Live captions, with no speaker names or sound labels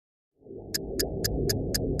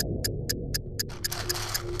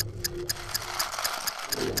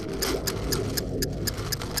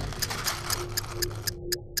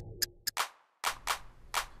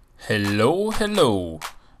Hello,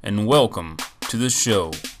 and welcome to the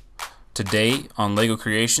show. Today on LEGO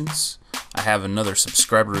Creations, I have another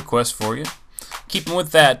subscriber request for you. Keeping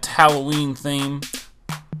with that Halloween theme,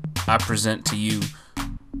 I present to you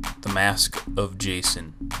The Mask of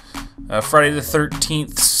Jason. Friday the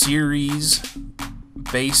 13th series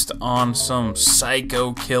based on some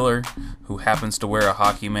psycho killer who happens to wear a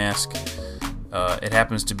hockey mask. It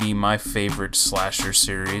happens to be my favorite slasher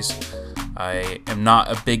series. I am not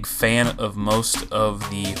a big fan of most of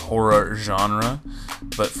the horror genre,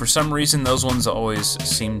 but for some reason those ones always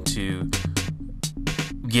seem to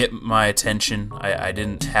get my attention. I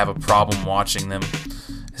didn't have a problem watching them.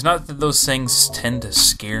 It's not that those things tend to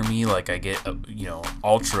scare me, like I get,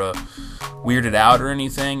 ultra weirded out or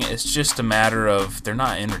anything. It's just a matter of they're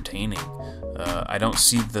not entertaining. I don't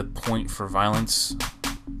see the point for violence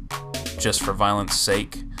just for violence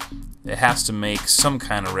sake. It has to make some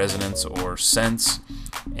kind of resonance or sense,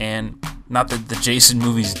 and not that the Jason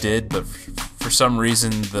movies did, but for some reason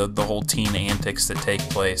the whole teen antics that take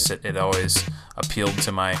place, it always appealed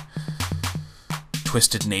to my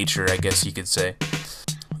twisted nature, I guess you could say.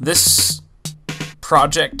 This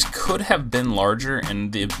project could have been larger,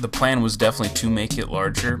 and the plan was definitely to make it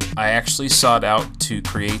larger. I actually sought out to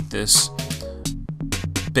create this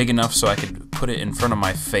big enough so I could put it in front of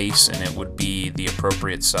my face and it would be the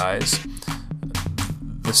appropriate size.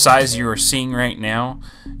 The size you are seeing right now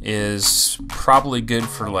is probably good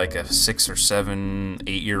for like a 6 or 7,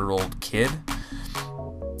 8-year-old kid.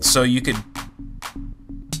 So you could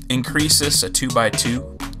increase this a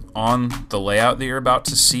 2x2 on the layout that you're about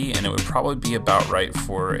to see, and it would probably be about right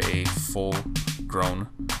for a full-grown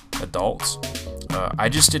adult. I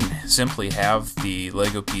just didn't simply have the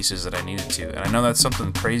Lego pieces that I needed to, and I know that's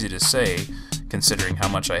something crazy to say considering how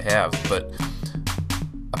much I have, but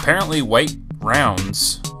apparently white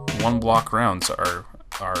rounds, 1-block rounds, are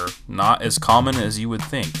not as common as you would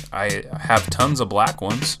think. I have tons of black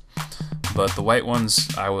ones, but the white ones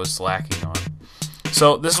I was lacking on.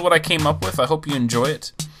 So this is what I came up with. I hope you enjoy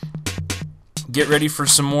it. Get ready for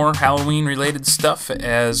some more Halloween related stuff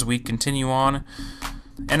as we continue on.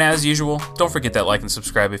 And as usual, don't forget that like and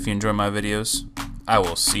subscribe if you enjoy my videos. I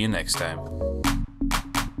will see you next time.